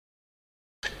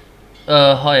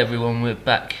Hi everyone, we're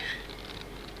back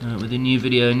with a new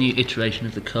video, a new iteration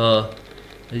of the car.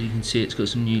 As you can see, it's got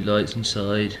some new lights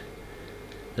inside.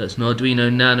 That's an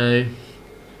Arduino Nano,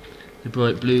 the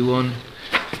bright blue one.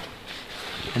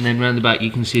 And then round the back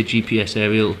you can see a GPS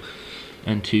aerial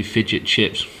and two fidget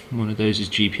chips. One of those is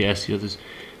GPS, the other's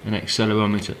an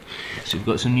accelerometer. So we've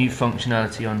got some new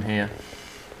functionality on here,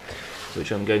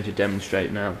 which I'm going to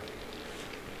demonstrate now.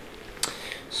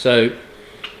 So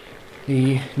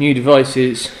the new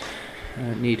devices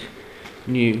need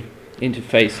new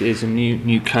interfaces and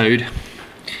new code.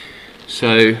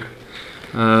 So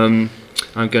I'm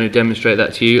going to demonstrate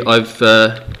that to you. I've,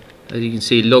 as you can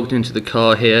see, logged into the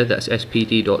car here. That's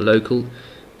spd.local.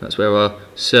 That's where our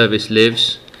service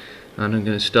lives, and I'm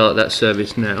going to start that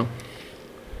service now.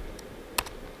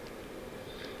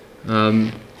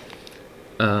 At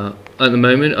the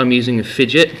moment I'm using a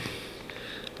fidget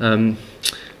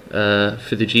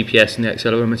for the GPS and the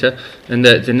accelerometer, and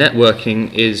the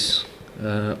networking is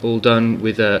all done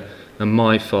with a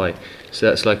MiFi. So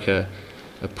that's like a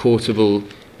portable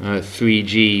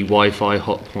 3G Wi-Fi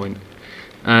hotpoint,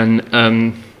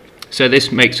 and so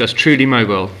this makes us truly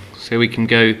mobile, so we can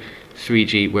go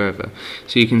 3G wherever.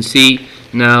 So you can see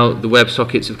now the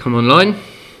WebSockets have come online,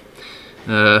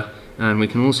 and we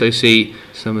can also see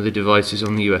some of the devices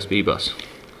on the USB bus.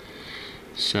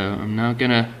 So I'm now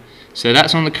gonna, so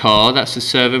that's on the car, that's the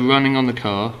server running on the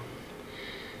car,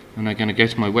 and I'm gonna go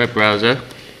to my web browser,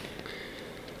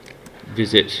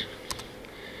 visit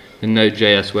the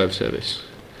Node.js web service.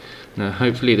 Now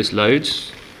hopefully this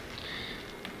loads.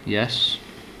 Yes.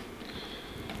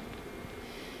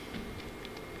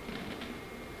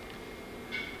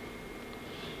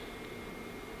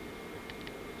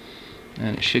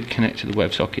 And it should connect to the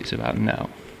WebSockets about now.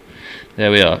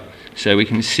 There we are. So we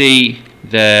can see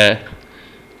there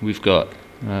we've got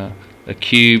a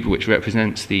cube which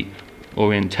represents the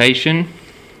orientation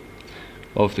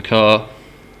of the car.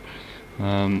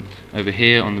 Over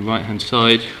here on the right hand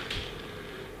side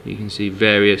you can see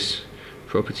various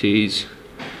properties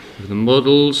of the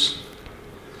models.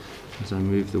 As I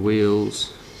move the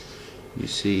wheels you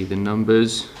see the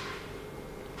numbers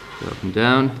go up and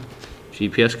down,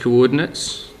 GPS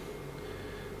coordinates,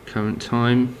 current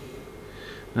time,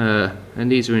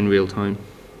 and these are in real time.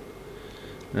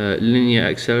 Linear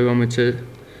accelerometer,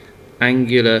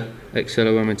 angular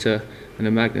accelerometer, and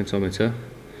a magnetometer,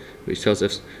 which tells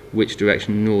us which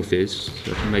direction north is,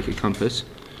 so I can make a compass.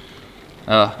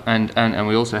 And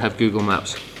we also have Google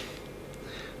Maps,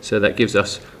 so that gives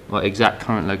us our exact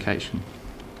current location.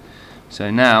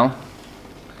 So now,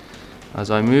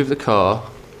 as I move the car,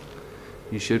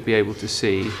 you should be able to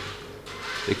see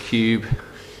the cube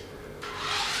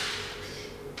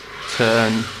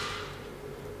turn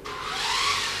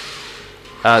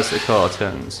as the car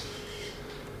turns,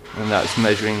 and that's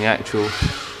measuring the actual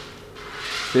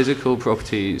physical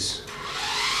properties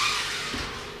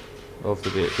of the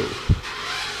vehicle.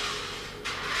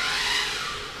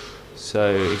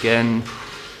 So again,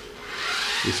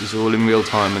 this is all in real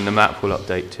time, and the map will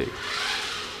update too.